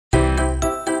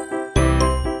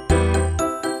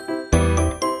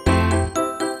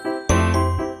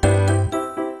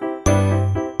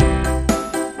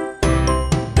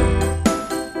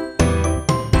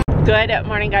Good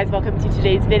morning, guys. Welcome to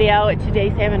today's video.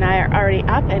 Today Sam and I are already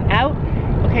up and out.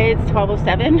 Okay, it's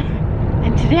 12:07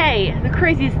 and today the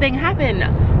craziest thing happened.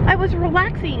 I was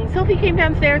relaxing. Sophie came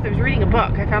downstairs. I was reading a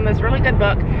book. I found this really good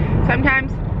book.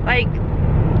 Sometimes, like,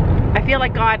 I feel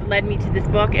like God led me to this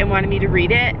book and wanted me to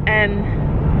read it,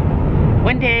 and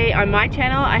one day on my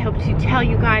channel I hope to tell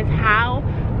you guys how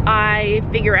I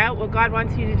figure out what God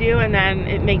wants you to do, and then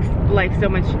it makes life so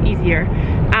much easier.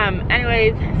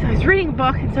 Anyways, so I was reading a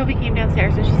book and Sophie came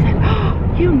downstairs and she said,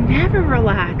 "Oh, you never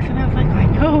relax." And I was like, I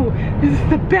know, this is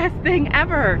the best thing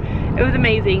ever. It was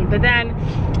amazing. But then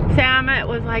Sam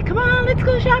was like, "Come on, let's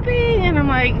go shopping." And I'm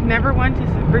like, never want to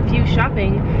refuse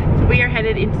shopping. So we are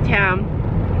headed into town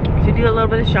to do a little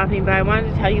bit of shopping, but I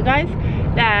wanted to tell you guys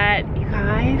that you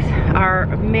guys, our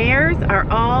mares are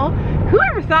all,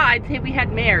 whoever thought I'd say we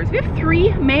had mares? We have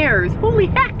 3 mares, holy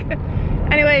heck.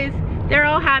 Anyways, they're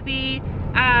all happy.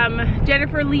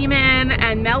 Jennifer Lehman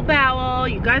and Mel Bowell,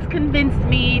 you guys convinced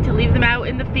me to leave them out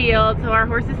in the field, so our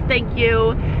horses thank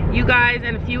you. You guys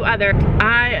and a few other.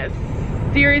 I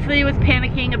seriously was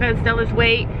panicking about Stella's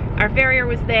weight. Our farrier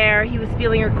was there, he was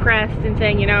feeling her crest and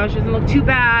saying, you know, she doesn't look too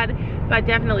bad, but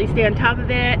definitely stay on top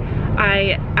of it.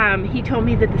 He told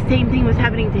me that the same thing was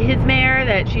happening to his mare,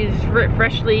 that she's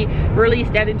freshly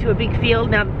released out into a big field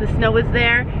now that the snow is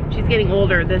there. She's getting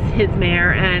older, his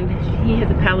mare, and he has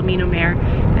a Palomino mare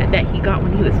that he got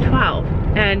when he was 12.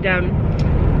 And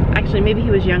actually maybe he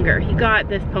was younger. He got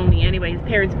this pony anyway, his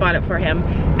parents bought it for him,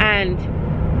 and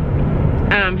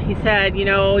he said, you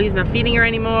know, he's not feeding her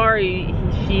anymore,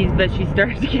 but she's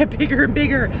starting to get bigger and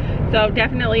bigger, so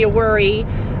definitely a worry.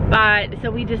 But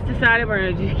so we just decided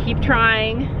we're gonna just keep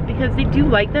trying because they do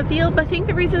like the field. But I think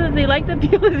the reason that they like the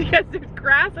field is because there's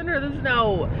grass under the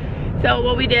snow. So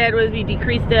what we did was we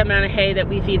decreased the amount of hay that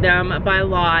we feed them by a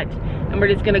lot, and we're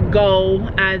just gonna go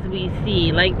as we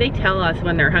see. Like, they tell us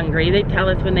when they're hungry, they tell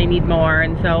us when they need more,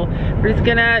 and so we're just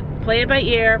gonna play it by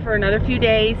ear for another few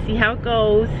days, see how it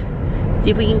goes,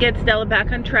 see if we can get Stella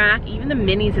back on track. Even the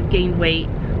minis have gained weight.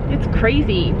 It's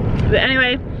crazy. But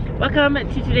anyway, welcome to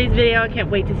today's video. I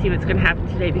can't wait to see what's going to happen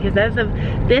today, because as of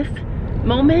this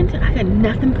moment, I got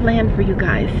nothing planned for you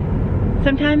guys.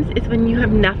 Sometimes it's when you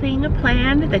have nothing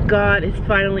planned that God is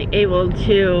finally able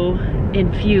to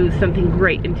infuse something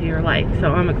great into your life.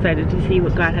 So I'm excited to see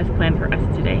what God has planned for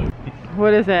us today.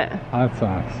 What is it? Hot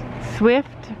sauce. Swift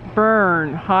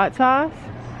Burn hot sauce.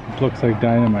 It looks like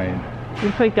dynamite.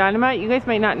 Looks like dynamite. You guys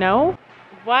might not know.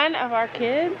 One of our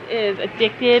kids is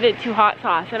addicted to hot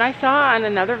sauce, and I saw on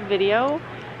another video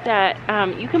that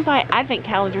you can buy advent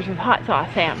calendars with hot sauce,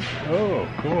 Sam. Oh,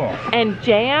 cool. And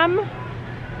jam.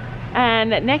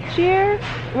 And next year,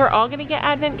 we're all gonna get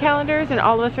advent calendars, and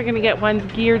all of us are gonna get ones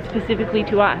geared specifically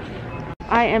to us.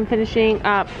 I am finishing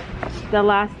up the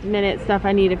last minute stuff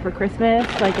I needed for Christmas,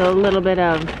 like a little bit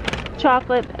of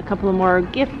chocolate, a couple of more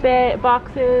gift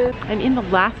boxes. I'm in the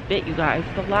last bit, you guys.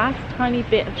 The last tiny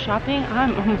bit of shopping.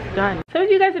 I'm almost done. Some of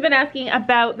you guys have been asking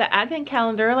about the advent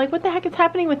calendar, like what the heck is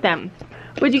happening with them?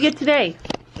 What'd you get today?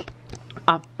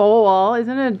 A bowl.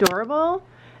 Isn't it adorable?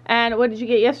 And what did you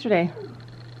get yesterday?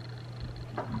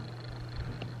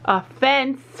 A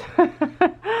fence.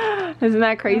 Isn't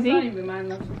that crazy? That's not even mine,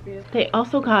 that's Sophia's. They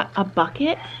also got a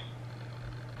bucket.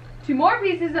 2 more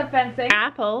pieces of fencing.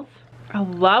 Apples. A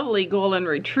lovely golden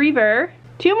retriever.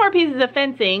 2 more pieces of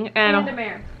fencing. And a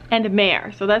mare. And a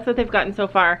mare. So that's what they've gotten so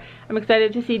far. I'm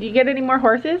excited to see. Do you get any more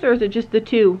horses, or is it just the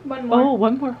 2? One more. Oh,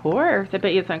 1 more horse. I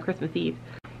bet you it's on Christmas Eve.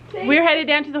 We're headed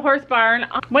down to the horse barn.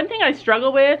 One thing I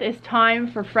struggle with is time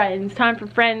for friends. Time for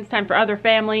friends, time for other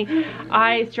family.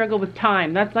 I struggle with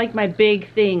time. That's like my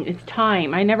big thing, is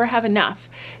time. I never have enough.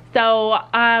 So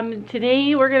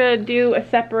today we're gonna do a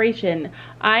separation.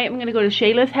 I am gonna go to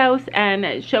Shayla's house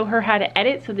and show her how to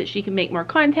edit so that she can make more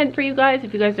content for you guys.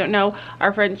 If you guys don't know,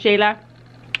 our friend Shayla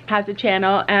has a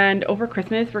channel, and over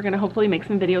Christmas we're gonna hopefully make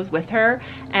some videos with her,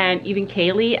 and even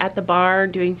Kaylee at the bar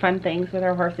doing fun things with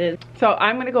our horses. So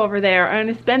I'm gonna go over there. I'm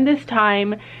gonna spend this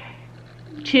time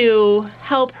to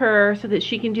help her so that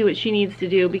she can do what she needs to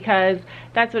do, because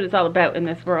that's what it's all about in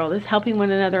this world, is helping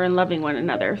one another and loving one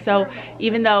another. So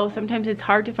even though sometimes it's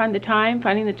hard to find the time,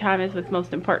 finding the time is what's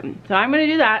most important. So I'm gonna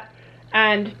do that,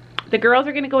 and the girls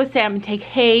are gonna go with Sam and take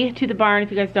hay to the barn.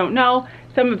 If you guys don't know,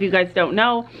 some of you guys don't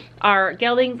know, our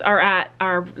geldings are at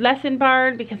our lesson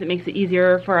barn because it makes it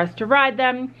easier for us to ride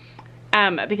them,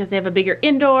 because they have a bigger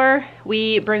indoor.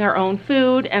 We bring our own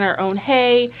food and our own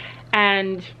hay,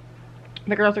 and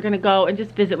the girls are going to go and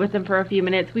just visit with them for a few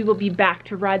minutes. We will be back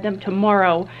to ride them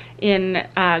tomorrow in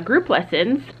group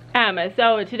lessons.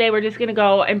 So today we're just going to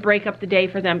go and break up the day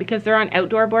for them because they're on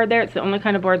outdoor board there. It's the only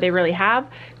kind of board they really have.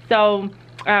 So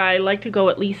I like to go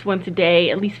at least once a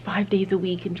day, at least 5 days a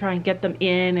week, and try and get them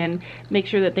in and make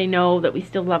sure that they know that we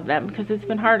still love them, because it's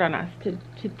been hard on us to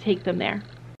take them there.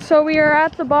 So we are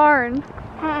at the barn.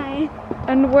 Hi.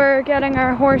 And we're getting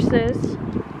our horses,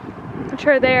 which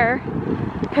are there,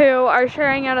 who are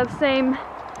sharing out of the same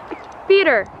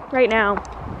feeder right now.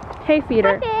 Hay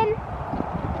feeder.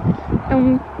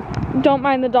 And don't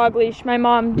mind the dog leash. My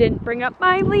mom didn't bring up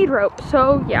my lead rope,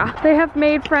 so yeah. They have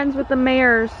made friends with the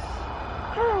mares.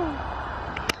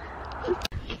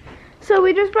 So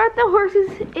we just brought the horses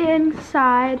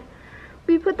inside.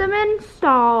 We put them in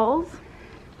stalls.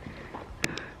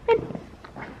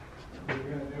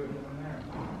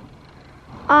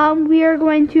 And we are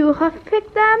going to hoof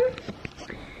pick them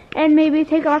and maybe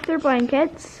take off their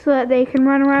blankets so that they can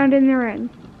run around in the ring.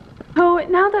 So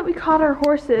now that we caught our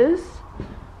horses,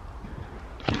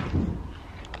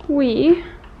 we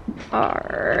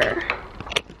are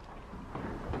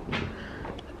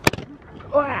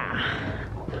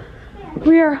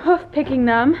hoof picking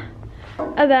them,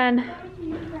 and then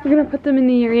we're gonna put them in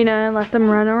the arena and let them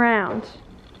run around.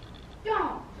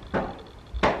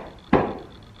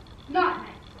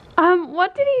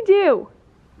 What did he do?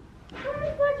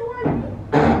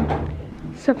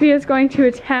 Sophia's going to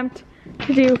attempt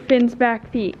to do Finn's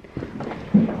back feet.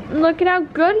 Look at how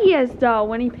good he is though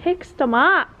when he picks them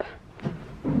up.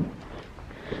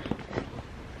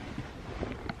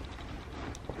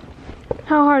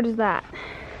 How hard is that?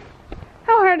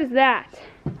 How hard is that?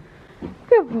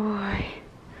 Good boy.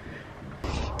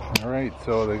 Alright,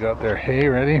 so they got their hay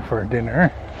ready for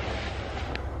dinner.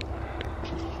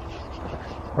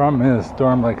 Problem is,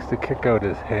 Storm likes to kick out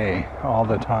his hay all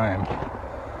the time.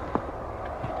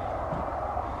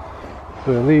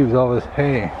 So he leaves all this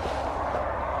hay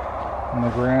on the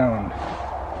ground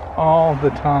all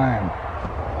the time.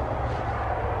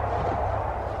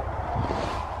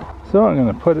 So I'm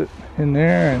going to put it in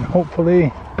there and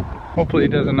hopefully he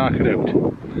doesn't knock it out.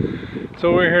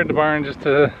 So we're here at the barn just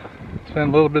to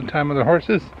spend a little bit of time with the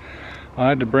horses. I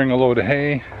had to bring a load of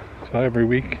hay, so every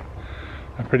week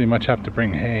I pretty much have to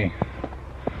bring hay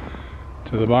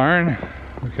to the barn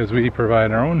because we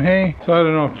provide our own hay. So I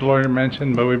don't know if the lawyer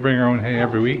mentioned, but we bring our own hay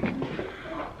every week.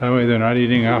 That way they're not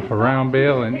eating off a round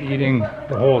bale and eating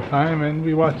the whole time, and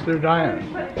we watch their diet.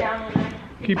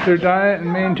 Keep their diet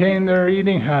and maintain their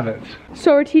eating habits.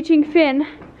 So we're teaching Finn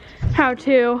how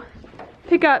to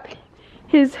pick up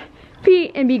his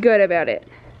feet and be good about it.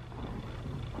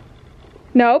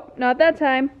 Nope, not that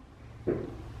time.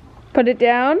 Put it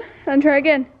down and try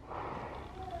again.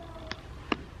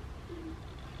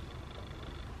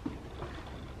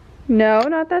 No,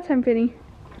 not that time, Finny.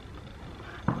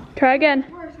 Try again.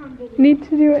 Need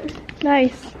to do it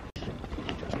nice.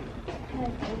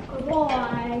 Good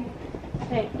boy.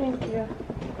 Hey, thank you.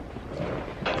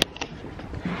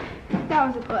 That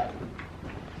was a foot.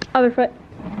 Other foot.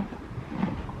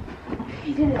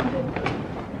 He did it.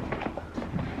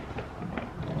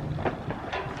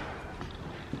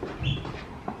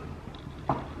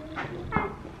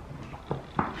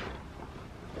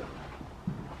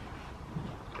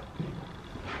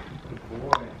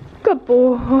 Good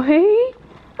boy.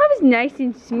 That was nice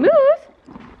and smooth.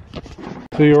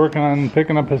 So you're working on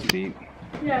picking up his feet?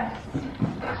 Yes.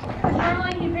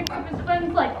 Normally he picks up his foot and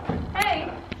is like,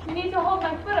 hey, you need to hold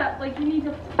my foot up, like you need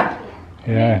to.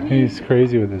 Yeah, he's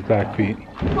crazy with his back feet.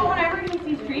 But whenever he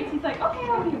sees treats, he's like, okay,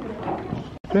 I'll give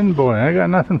it. Finn boy, I got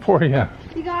nothing for you.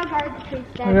 You gotta guard the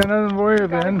treats, Dad. I got nothing for you,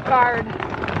 Ben. Guard.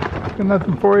 Got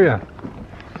nothing for you.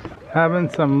 Having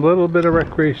some little bit of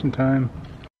recreation time.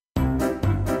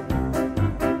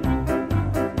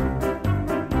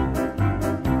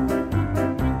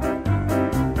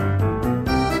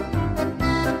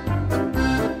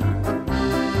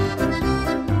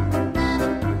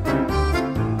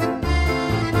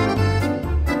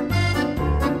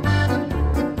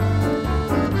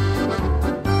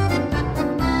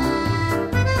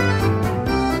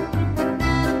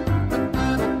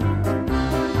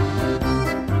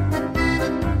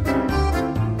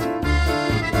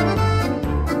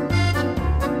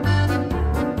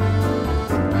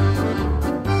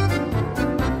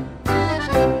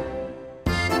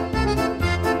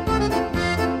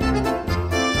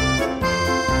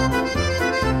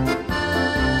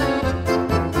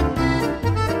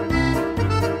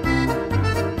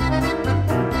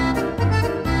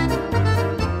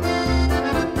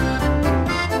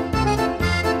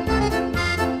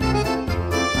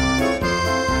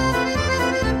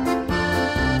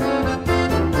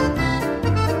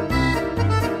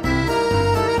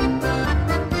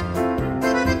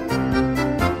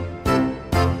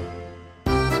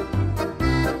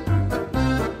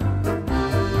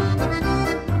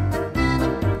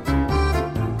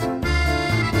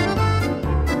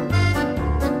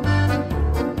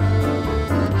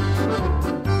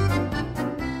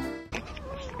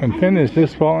 And Finn is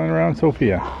just following around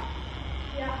Sophia.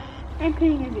 Yeah, I'm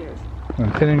pinning his ears.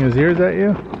 And pinning his ears at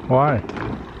you? Why?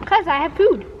 Because I have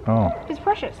food. Oh. It's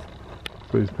precious.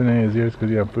 So he's pinning his ears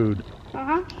because you have food.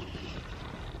 Uh-huh.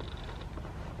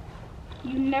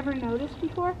 You never noticed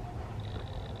before?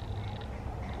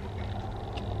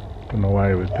 Don't know why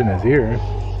he would pin his ears.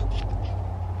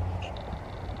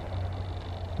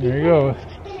 There he goes.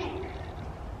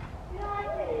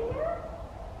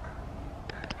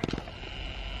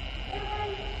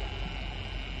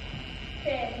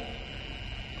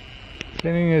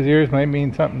 Pinning his ears might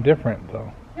mean something different,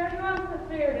 though. Turn around the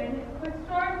food and with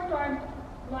Storm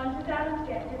lunges out and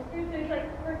gets his food, so he's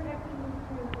like protecting his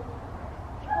food.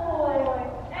 Oh, wait.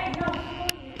 Hey, no,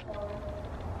 he's looking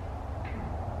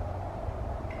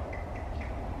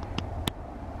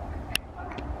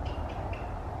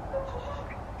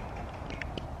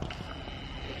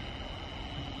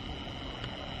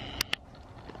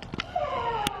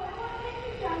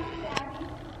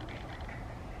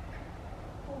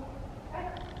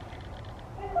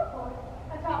at forward.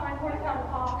 I taught my horse how to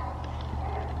talk.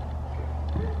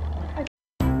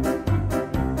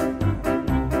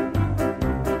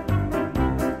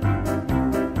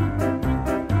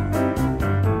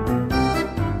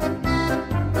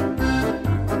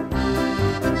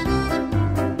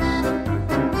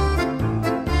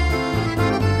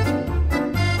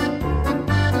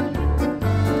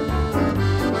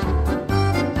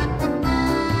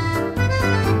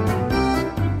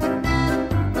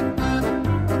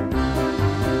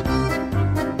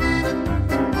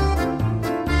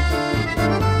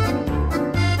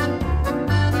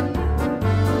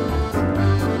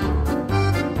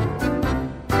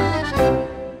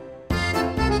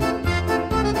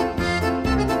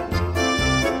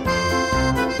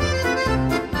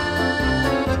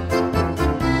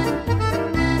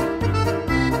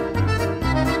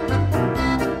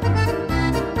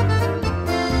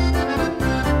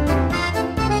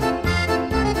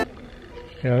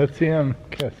 Yeah, let's see him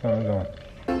kiss on his own.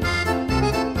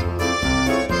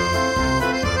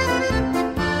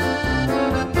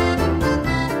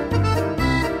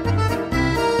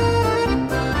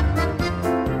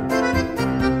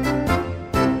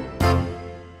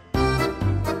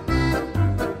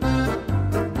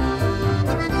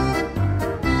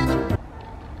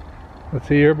 Let's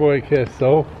see your boy kiss,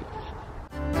 Soph.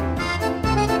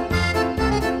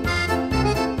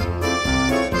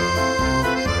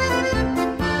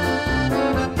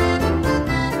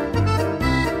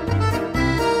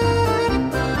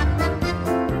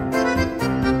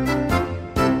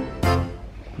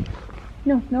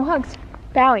 No, no hugs.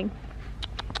 Bowing.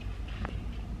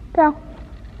 Bow.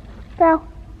 Bow.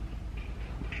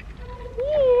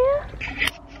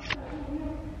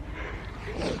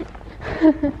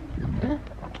 Yeah.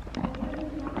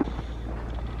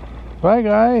 Bye,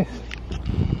 guys.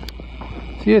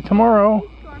 See you tomorrow.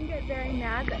 Storm get very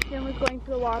mad that Finn was going to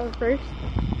the water first.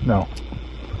 No.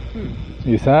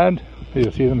 You sad?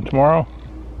 You'll see them tomorrow?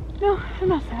 No, I'm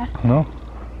not sad. No?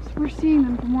 We're seeing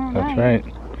them tomorrow That's night.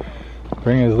 right.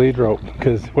 Bring his lead rope,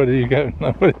 because what did you get?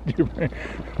 What did you bring?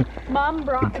 Mom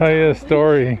brought. I'll tell you a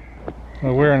story. We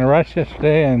were in a rush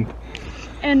yesterday, and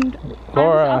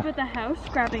Laura, I was up at the house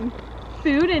grabbing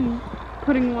food and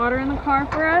putting water in the car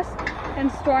for us,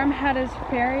 and Storm had his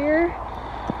farrier,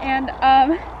 and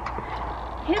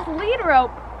his lead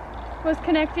rope was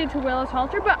connected to Willow's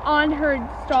halter, but on her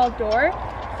stall door.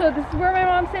 So this is where my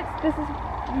mom sits. This is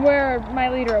where my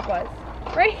lead rope was,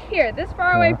 right here, this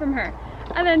far away from her.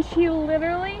 And then she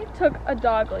literally took a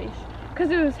dog leash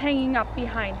because it was hanging up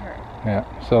behind her. yeah,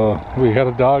 so we got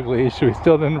a dog leash. We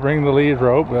still didn't bring the lead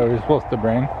rope that we were supposed to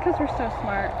bring. Because we're so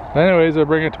smart. But anyways, we'll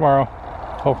bring it tomorrow.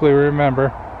 Hopefully we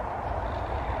remember.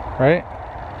 Right?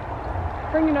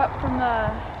 Bring it up from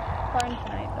the barn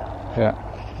tonight, though. Yeah.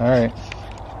 Alright.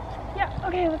 Yeah,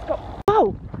 okay, let's go.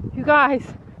 Oh, you guys,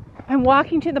 I'm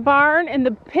walking to the barn in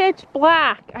the pitch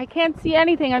black. I can't see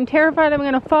anything. I'm terrified I'm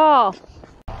gonna fall.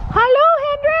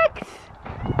 Hello, Hendrix.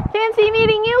 Fancy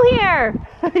meeting you here.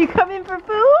 Are you coming for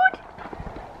food?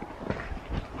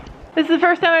 This is the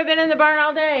first time I've been in the barn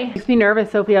all day. Makes me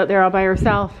nervous, Sophie out there all by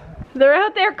herself. They're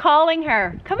out there calling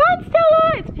her. Come on,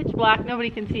 Stella. It's pitch black. Nobody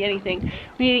can see anything.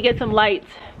 We need to get some lights.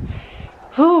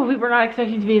 Whew, we were not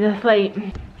expecting to be this late.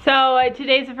 So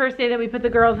today's the first day that we put the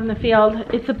girls in the field.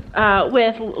 It's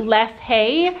with less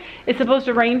hay. It's supposed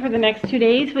to rain for the next 2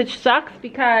 days, which sucks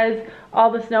because all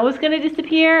the snow is going to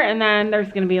disappear and then there's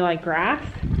going to be like grass.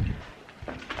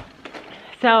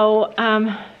 So,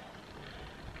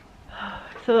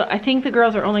 so I think the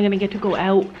girls are only going to get to go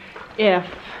out if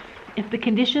the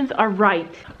conditions are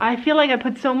right. I feel like I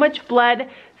put so much blood,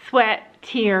 sweat,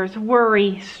 tears,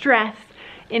 worry, stress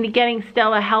into getting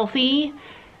Stella healthy.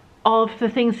 All of the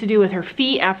things to do with her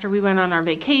feet after we went on our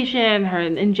vacation, her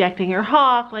injecting her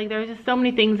hawk. Like, there's just so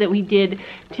many things that we did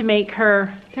to make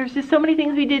her,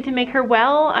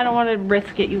 well. I don't want to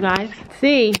risk it, you guys.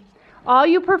 See, all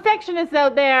you perfectionists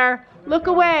out there, look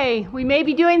away. We may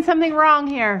be doing something wrong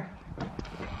here.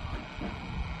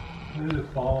 They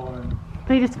just follow him.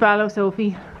 They just follow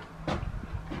Sophie.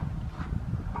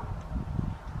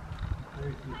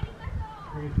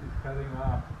 Gracie's cutting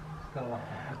off Stella.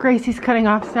 Gracie's cutting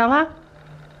off Stella.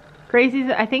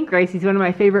 I think Gracie's one of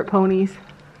my favorite ponies.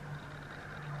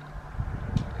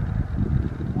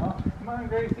 Oh, come on,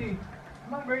 Gracie.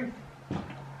 Come on, Grace.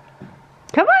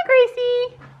 Come on,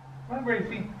 Gracie. Come on,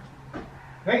 Gracie.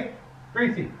 Hey,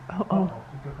 Gracie. Oh.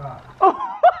 She took off. Oh,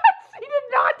 she did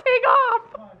not take off.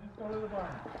 Come on, just go to the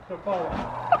barn. So follow.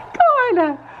 Come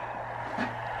on.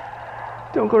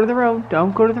 Don't go to the road.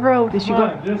 Don't go to the road. Is she Come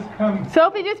going? on, just come.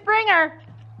 Sophie, just bring her.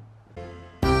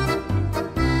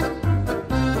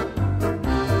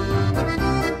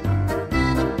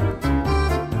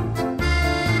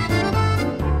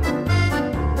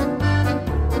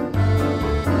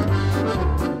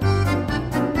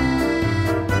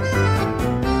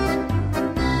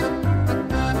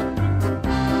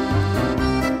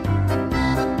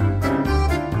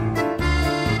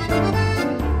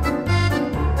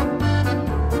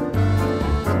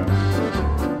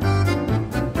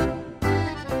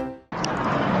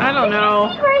 I don't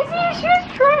know. Crazy,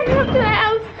 she's trying up to the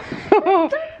house.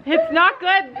 It's not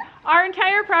good. Our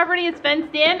entire property is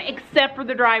fenced in except for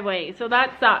the driveway, so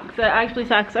that sucks. That actually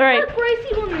sucks. All right.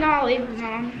 Gracie will not leave me,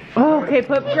 Mom. Oh, okay,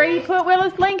 put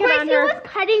Willis blanket on her. Gracie was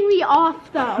cutting me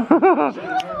off, though.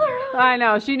 I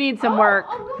know, she needs some work.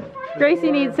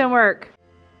 Gracie needs some work.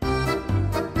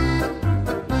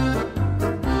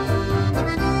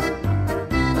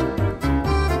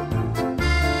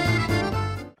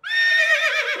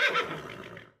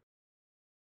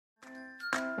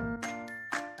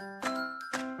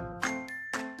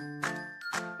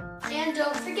 And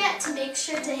don't forget to make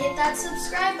sure to hit that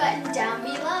subscribe button down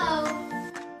below.